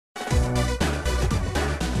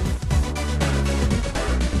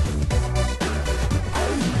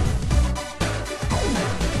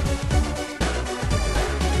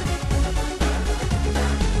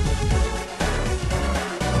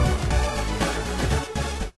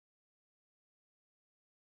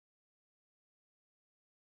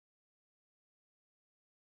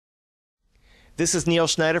This is Neil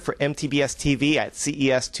Schneider for MTBS-TV at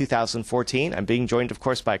CES 2014. I'm being joined, of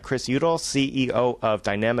course, by Chris Udall, CEO of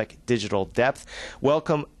Dynamic Digital Depth.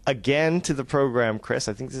 Welcome again to the program, Chris.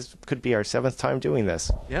 I think this could be our 7th time doing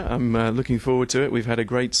this. Yeah, I'm looking forward to it. We've had a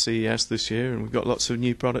great CES this year, and we've got lots of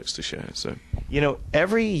new products to share. So, you know,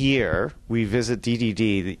 every year we visit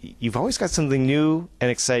DDD, you've always got something new and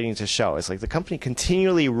exciting to show. It's like the company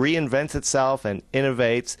continually reinvents itself and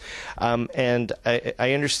innovates. And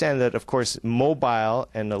I understand that, of course, mobile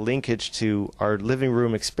and the linkage to our living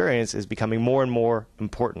room experience is becoming more and more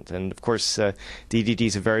important. And, of course, DDD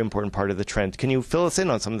is a very important part of the trend. Can you fill us in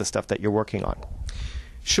on some of the stuff that you're working on?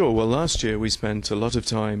 Sure. Well, last year we spent a lot of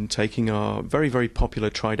time taking our very, very popular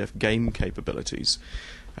TriDef game capabilities.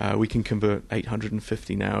 We can convert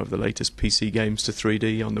 850 now of the latest PC games to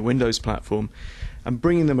 3D on the Windows platform and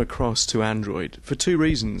bringing them across to Android for 2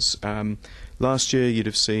 reasons. Last year you'd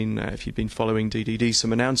have seen, if you'd been following DDD,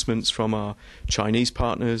 some announcements from our Chinese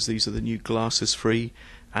partners. These are the new glasses-free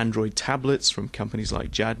Android tablets from companies like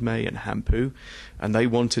Jadmei and Hampu, and they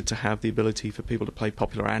wanted to have the ability for people to play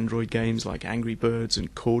popular Android games like Angry Birds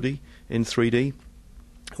and Cordy in 3D.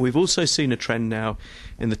 We've also seen a trend now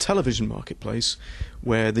in the television marketplace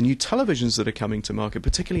where the new televisions that are coming to market,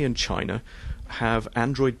 particularly in China, have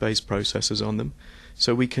Android-based processors on them.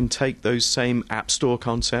 So we can take those same App Store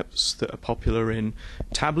concepts that are popular in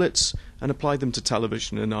tablets and apply them to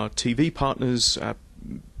television. And our TV partners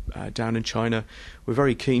down in China were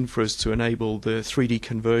very keen for us to enable the 3D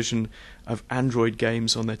conversion of Android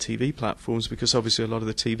games on their TV platforms, because obviously a lot of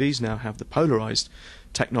the TVs now have the polarized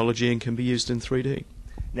technology and can be used in 3D.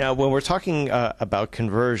 Now, when we're talking about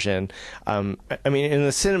conversion, I mean, in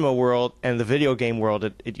the cinema world and the video game world,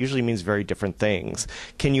 it usually means very different things.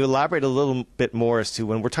 Can you elaborate a little bit more as to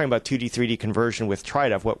when we're talking about 2D, 3D conversion with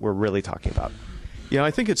TriDef, what we're really talking about? Yeah,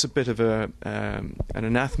 I think it's a bit of an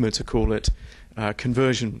anathema to call it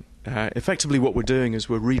conversion. Effectively what we're doing is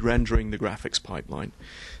we're re-rendering the graphics pipeline.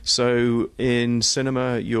 So in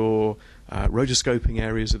cinema, you're rotoscoping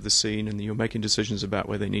areas of the scene and you're making decisions about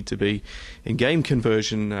where they need to be. In game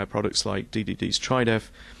conversion, products like DDD's TriDef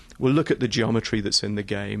will look at the geometry that's in the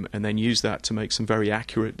game and then use that to make some very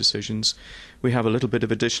accurate decisions. We have a little bit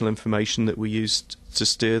of additional information that we use to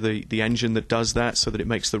steer the engine that does that so that it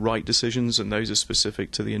makes the right decisions, and those are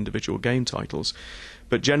specific to the individual game titles.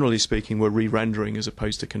 But generally speaking, we're re-rendering as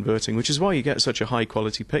opposed to converting, which is why you get such a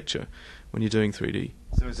high-quality picture when you're doing 3D.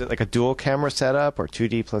 So is it like a dual camera setup or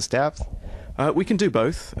 2D plus depth? We can do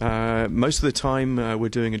both. Most of the time we're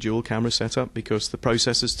doing a dual camera setup because the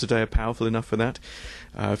processors today are powerful enough for that.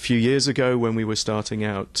 A few years ago when we were starting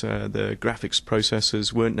out, the graphics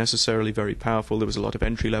processors weren't necessarily very powerful. There was a lot of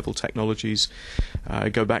entry-level technologies.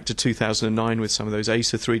 Go back to 2009 with some of those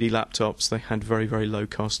Acer 3D laptops. They had very, very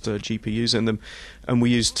low-cost GPUs in them, and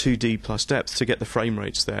we used 2D plus depth to get the frame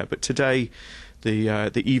rates there. But today,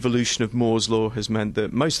 the evolution of Moore's law has meant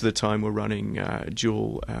that most of the time we're running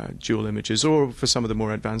dual images, or for some of the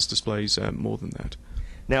more advanced displays, more than that.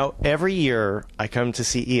 Now, every year I come to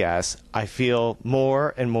CES, I feel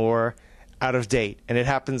more and more out of date, and it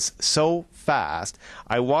happens so fast.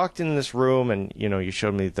 I walked in this room, and you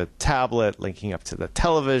showed me the tablet linking up to the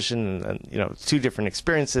television, and 2 different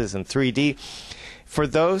experiences in 3D. For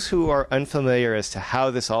those who are unfamiliar as to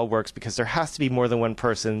how this all works, because there has to be more than one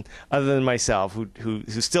person other than myself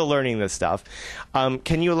who's still learning this stuff,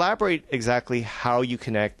 can you elaborate exactly how you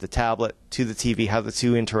connect the tablet to the TV, how the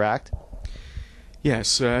 2 interact?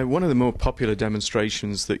 Yes, one of the more popular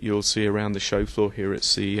demonstrations that you'll see around the show floor here at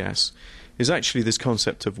CES is actually this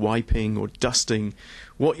concept of wiping or dusting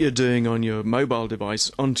what you're doing on your mobile device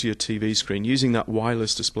onto your TV screen using that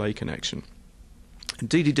wireless display connection.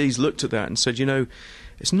 DDD's looked at that and said,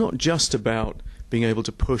 it's not just about being able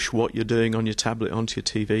to push what you're doing on your tablet onto your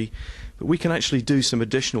TV, but we can actually do some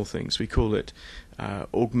additional things. We call it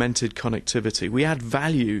augmented connectivity. We add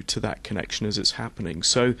value to that connection as it's happening.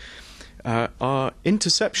 So our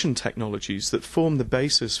interception technologies that form the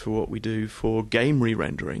basis for what we do for game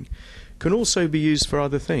re-rendering can also be used for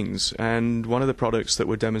other things. And one of the products that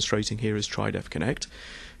we're demonstrating here is TriDef Connect.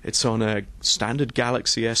 It's on a standard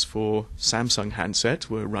Galaxy S4 Samsung handset.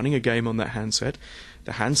 We're running a game on that handset.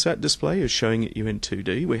 The handset display is showing it you in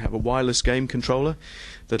 2D. We have a wireless game controller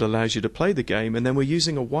that allows you to play the game, and then we're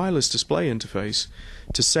using a wireless display interface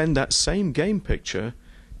to send that same game picture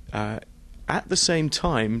at the same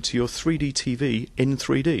time to your 3D TV in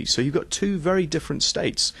 3D. So you've got 2 very different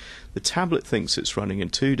states. The tablet thinks it's running in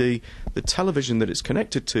 2D. The television that it's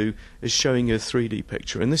connected to is showing you a 3D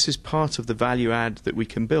picture. And this is part of the value add that we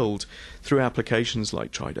can build through applications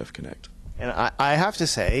like TriDef Connect. And I have to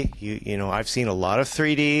say, you know, I've seen a lot of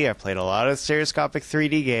 3D. I've played a lot of stereoscopic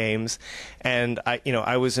 3D games, and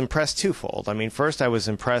I was impressed twofold. I mean, first I was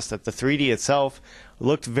impressed that the 3D itself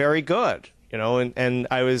looked very good, you know, and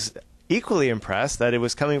I was equally impressed that it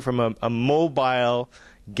was coming from a mobile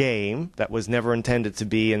game that was never intended to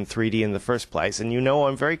be in 3D in the first place. And you know,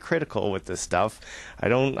 I'm very critical with this stuff. I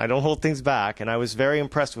don't hold things back, and I was very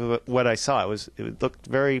impressed with what I saw. It looked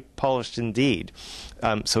very polished indeed.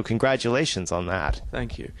 So congratulations on that.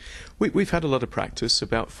 Thank you. We've had a lot of practice.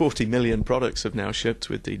 About 40 million products have now shipped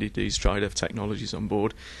with DDD's TriDef technologies on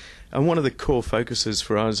board. And one of the core focuses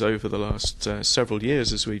for us over the last several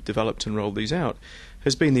years as we've developed and rolled these out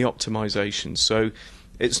has been the optimization. So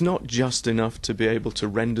it's not just enough to be able to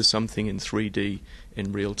render something in 3D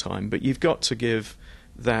in real time, but you've got to give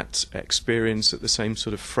that experience at the same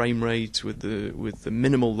sort of frame rate with the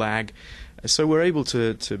minimal lag. So we're able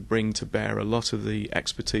to bring to bear a lot of the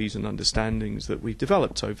expertise and understandings that we've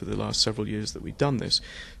developed over the last several years that we've done this,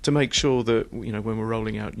 to make sure that, you know, when we're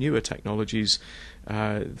rolling out newer technologies,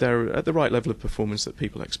 they're at the right level of performance that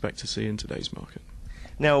people expect to see in today's market.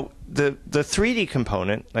 Now, the 3D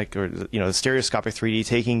component, the stereoscopic 3D,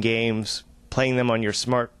 taking games, playing them on your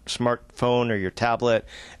smartphone or your tablet,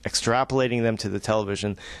 extrapolating them to the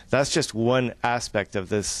television, that's just one aspect of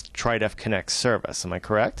this TriDef Connect service. Am I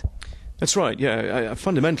correct? That's right, yeah.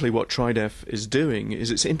 Fundamentally what TriDef is doing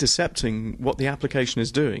is it's intercepting what the application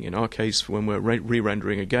is doing. In our case, when we're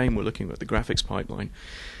re-rendering a game, we're looking at the graphics pipeline.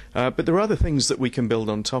 But there are other things that we can build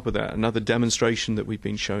on top of that. Another demonstration that we've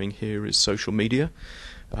been showing here is social media.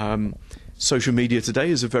 Social media today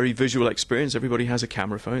is a very visual experience. Everybody has a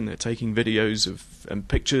camera phone. They're taking videos and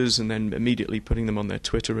pictures and then immediately putting them on their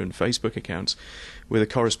Twitter and Facebook accounts with a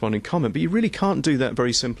corresponding comment. But you really can't do that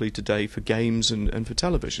very simply today for games and for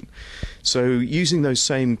television. So using those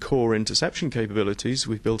same core interception capabilities,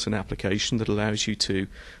 we've built an application that allows you to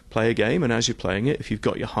play a game, and as you're playing it, if you've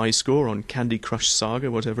got your high score on Candy Crush Saga,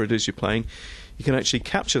 whatever it is you're playing, you can actually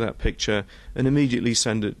capture that picture and immediately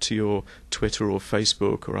send it to your Twitter or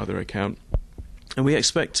Facebook or other account. And we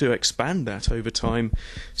expect to expand that over time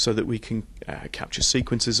so that we can capture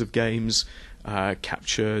sequences of games,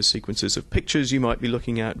 capture sequences of pictures you might be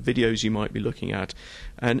looking at, videos you might be looking at,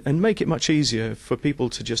 and make it much easier for people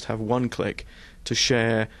to just have one click to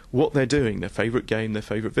share what they're doing, their favorite game, their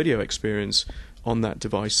favorite video experience on that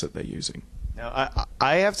device that they're using. Now,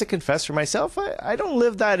 I have to confess for myself, I don't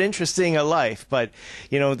live that interesting a life, but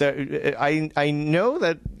you know, I know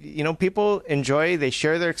that, you know, people enjoy, they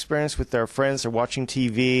share their experience with their friends, they're watching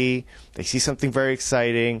TV, they see something very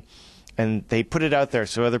exciting, and they put it out there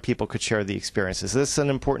so other people could share the experience. Is this an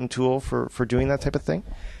important tool for doing that type of thing?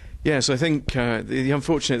 Yes, I think the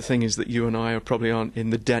unfortunate thing is that you and I probably aren't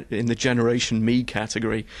in the Generation Me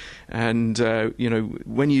category, and you know,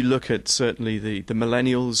 when you look at certainly the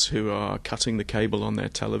millennials who are cutting the cable on their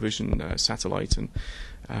television, satellite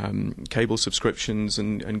and cable subscriptions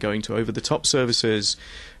and going to over-the-top services,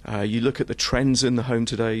 you look at the trends in the home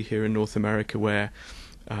today here in North America, where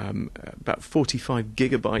about 45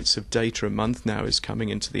 gigabytes of data a month now is coming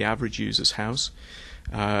into the average user's house.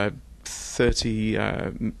 30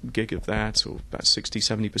 gig of that, or about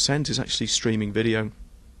 60-70%, is actually streaming video.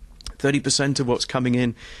 30% of what's coming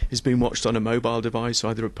in is being watched on a mobile device,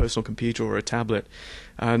 either a personal computer or a tablet.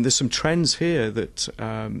 There's some trends here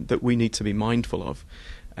that we need to be mindful of,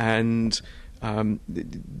 and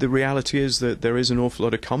the reality is that there is an awful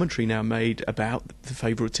lot of commentary now made about the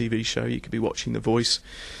favourite TV show. You could be watching The Voice,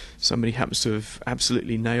 somebody happens to have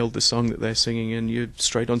absolutely nailed the song that they're singing, and you're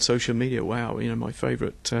straight on social media, wow, you know, my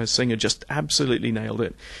favourite singer just absolutely nailed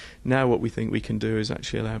it. Now what we think we can do is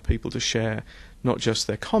actually allow people to share not just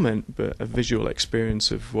their comment, but a visual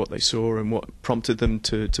experience of what they saw and what prompted them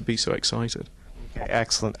to be so excited. Okay,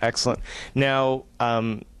 excellent, excellent. Now,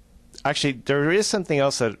 actually, there is something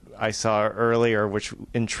else that I saw earlier which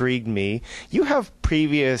intrigued me. You have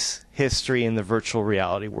previous history in the virtual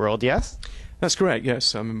reality world, yes? That's correct,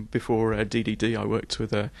 yes. Before DDD, I worked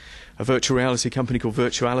with a virtual reality company called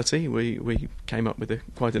Virtuality. We came up with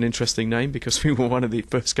quite an interesting name because we were one of the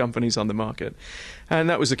first companies on the market. And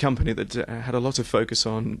that was a company that had a lot of focus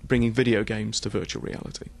on bringing video games to virtual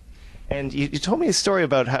reality. And you told me a story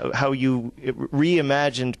about how you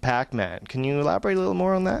reimagined PacMan. Can you elaborate a little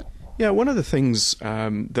more on that? Yeah, one of the things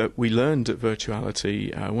that we learned at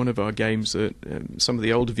Virtuality, one of our games that some of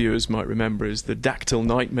the older viewers might remember is the Dactyl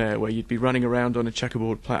Nightmare, where you'd be running around on a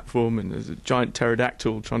checkerboard platform and there's a giant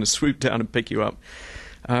pterodactyl trying to swoop down and pick you up,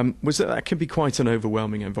 was that can be quite an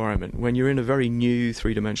overwhelming environment. When you're in a very new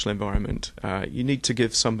three-dimensional environment, you need to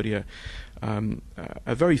give somebody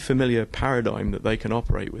a very familiar paradigm that they can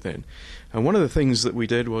operate within. And one of the things that we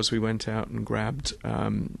did was we went out and grabbed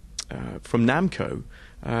from Namco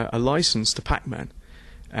a license to PacMan.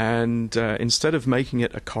 And instead of making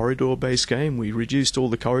it a corridor-based game, we reduced all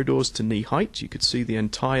the corridors to knee height. You could see the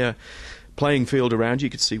entire playing field around you.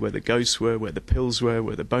 You could see where the ghosts were, where the pills were,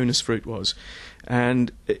 where the bonus fruit was.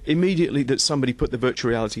 And immediately that somebody put the virtual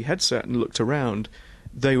reality headset and looked around,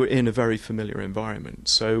 they were in a very familiar environment.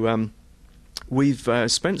 So we've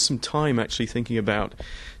spent some time actually thinking about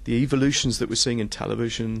the evolutions that we're seeing in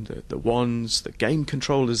television, the wands, the game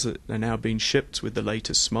controllers that are now being shipped with the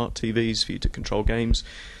latest smart TVs for you to control games,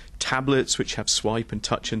 tablets which have swipe and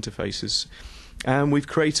touch interfaces. And we've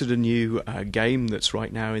created a new game that's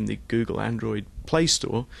right now in the Google Android Play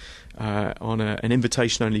Store on an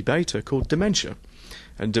invitation-only beta called Dementia.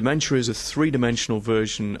 And Dementia is a three-dimensional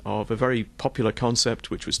version of a very popular concept,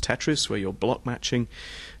 which was Tetris, where you're block matching.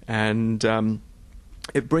 And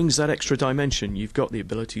it brings that extra dimension. You've got the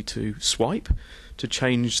ability to swipe, to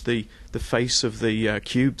change the face of the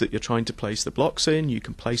cube that you're trying to place the blocks in. You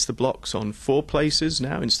can place the blocks on 4 places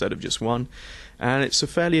now instead of just 1. And it's a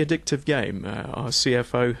fairly addictive game. Our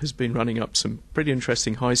CFO has been running up some pretty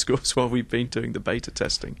interesting high scores while we've been doing the beta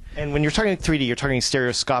testing. And when you're talking 3D, you're talking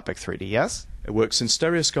stereoscopic 3D, yes? It works in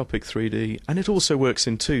stereoscopic 3D, and it also works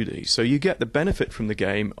in 2D. So you get the benefit from the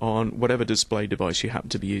game on whatever display device you happen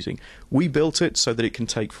to be using. We built it so that it can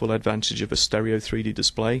take full advantage of a stereo 3D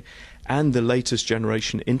display and the latest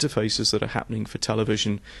generation interfaces that are happening for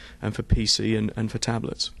television and for PC and for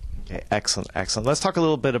tablets. Okay, excellent, excellent. Let's talk a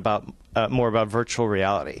little bit about more about virtual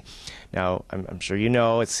reality. Now, I'm sure you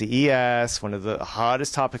know at CES, one of the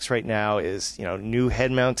hottest topics right now is new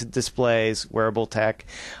head-mounted displays, wearable tech.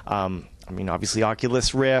 I mean, obviously,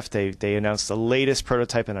 Oculus Rift, they announced the latest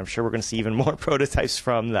prototype, and I'm sure we're going to see even more prototypes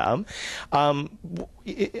from them. And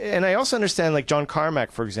I also understand, like John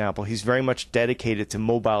Carmack, for example, he's very much dedicated to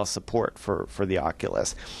mobile support for the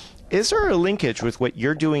Oculus. Is there a linkage with what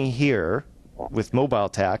you're doing here with mobile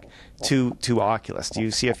tech to Oculus? Do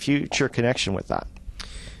you see a future connection with that?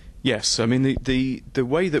 Yes, I mean the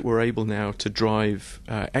way that we're able now to drive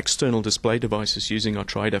external display devices using our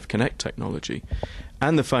TriDef Connect technology,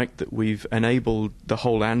 and the fact that we've enabled the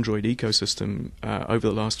whole Android ecosystem over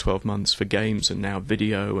the last 12 months for games and now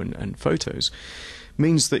video and photos,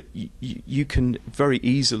 means that you can very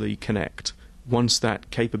easily connect, once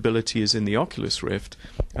that capability is in the Oculus Rift,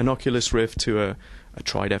 an Oculus Rift to a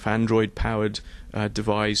TriDef Android powered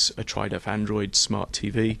device, a TriDef Android smart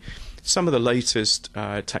TV. Some of the latest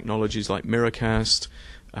technologies like Miracast,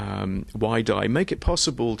 WiDi make it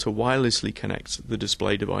possible to wirelessly connect the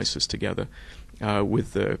display devices together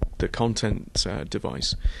with the content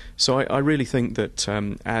device. So I really think that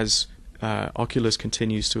as Oculus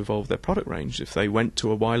continues to evolve their product range, if they went to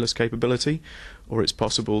a wireless capability, or it's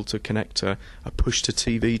possible to connect a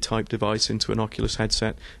push-to-TV type device into an Oculus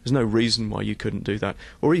headset, there's no reason why you couldn't do that.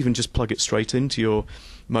 Or even just plug it straight into your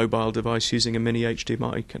mobile device using a mini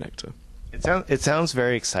HDMI connector. It sounds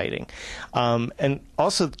very exciting. And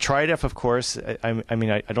also TriDef, of course, I mean,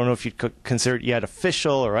 I don't know if you'd consider it yet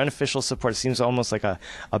official or unofficial support. It seems almost like a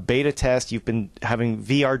beta test. You've been having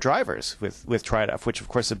VR drivers with TriDef, which of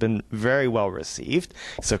course have been very well received.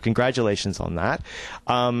 So congratulations on that.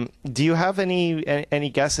 Do you have any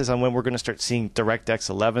guesses on when we're going to start seeing DirectX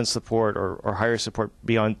 11 support or higher support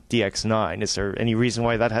beyond DX9? Is there any reason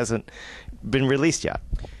why that hasn't been released yet?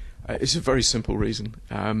 It's a very simple reason.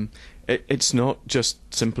 It's not just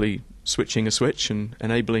simply switching a switch and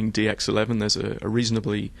enabling DX11. There's a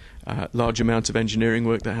reasonably large amount of engineering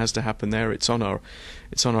work that has to happen there. It's on our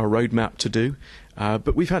roadmap to do.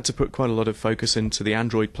 But we've had to put quite a lot of focus into the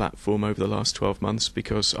Android platform over the last 12 months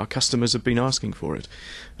because our customers have been asking for it.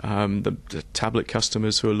 The tablet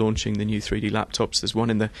customers who are launching the new 3D laptops, there's one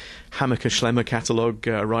in the Hammacher Schlemmer catalog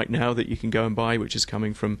right now that you can go and buy, which is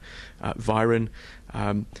coming from Viren.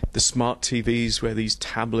 The smart TVs, where these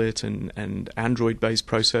tablet and Android-based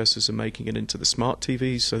processors are making it into the smart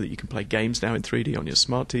TVs so that you can play games now in 3D on your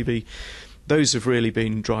smart TV. Those have really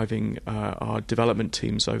been driving our development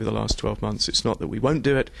teams over the last 12 months. It's not that we won't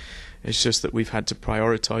do it, it's just that we've had to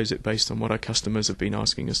prioritize it based on what our customers have been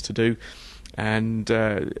asking us to do. And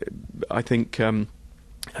I think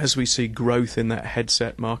as we see growth in that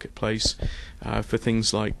headset marketplace for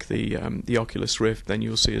things like the Oculus Rift, then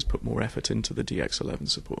you'll see us put more effort into the DX11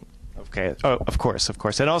 support. Okay. Oh, of course.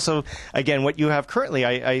 And also, again, what you have currently,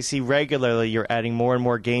 I see regularly you're adding more and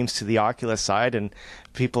more games to the Oculus side, and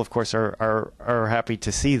people, of course, are happy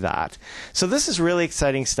to see that. So this is really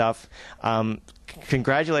exciting stuff.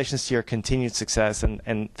 Congratulations to your continued success,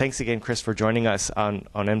 and thanks again, Chris, for joining us on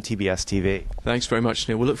MTBS TV. Thanks very much,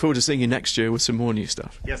 Neil. We'll look forward to seeing you next year with some more new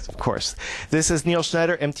stuff. Yes, of course. This is Neil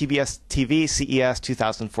Schneider, MTBS TV, CES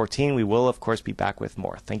 2014. We will, of course, be back with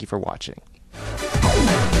more. Thank you for watching.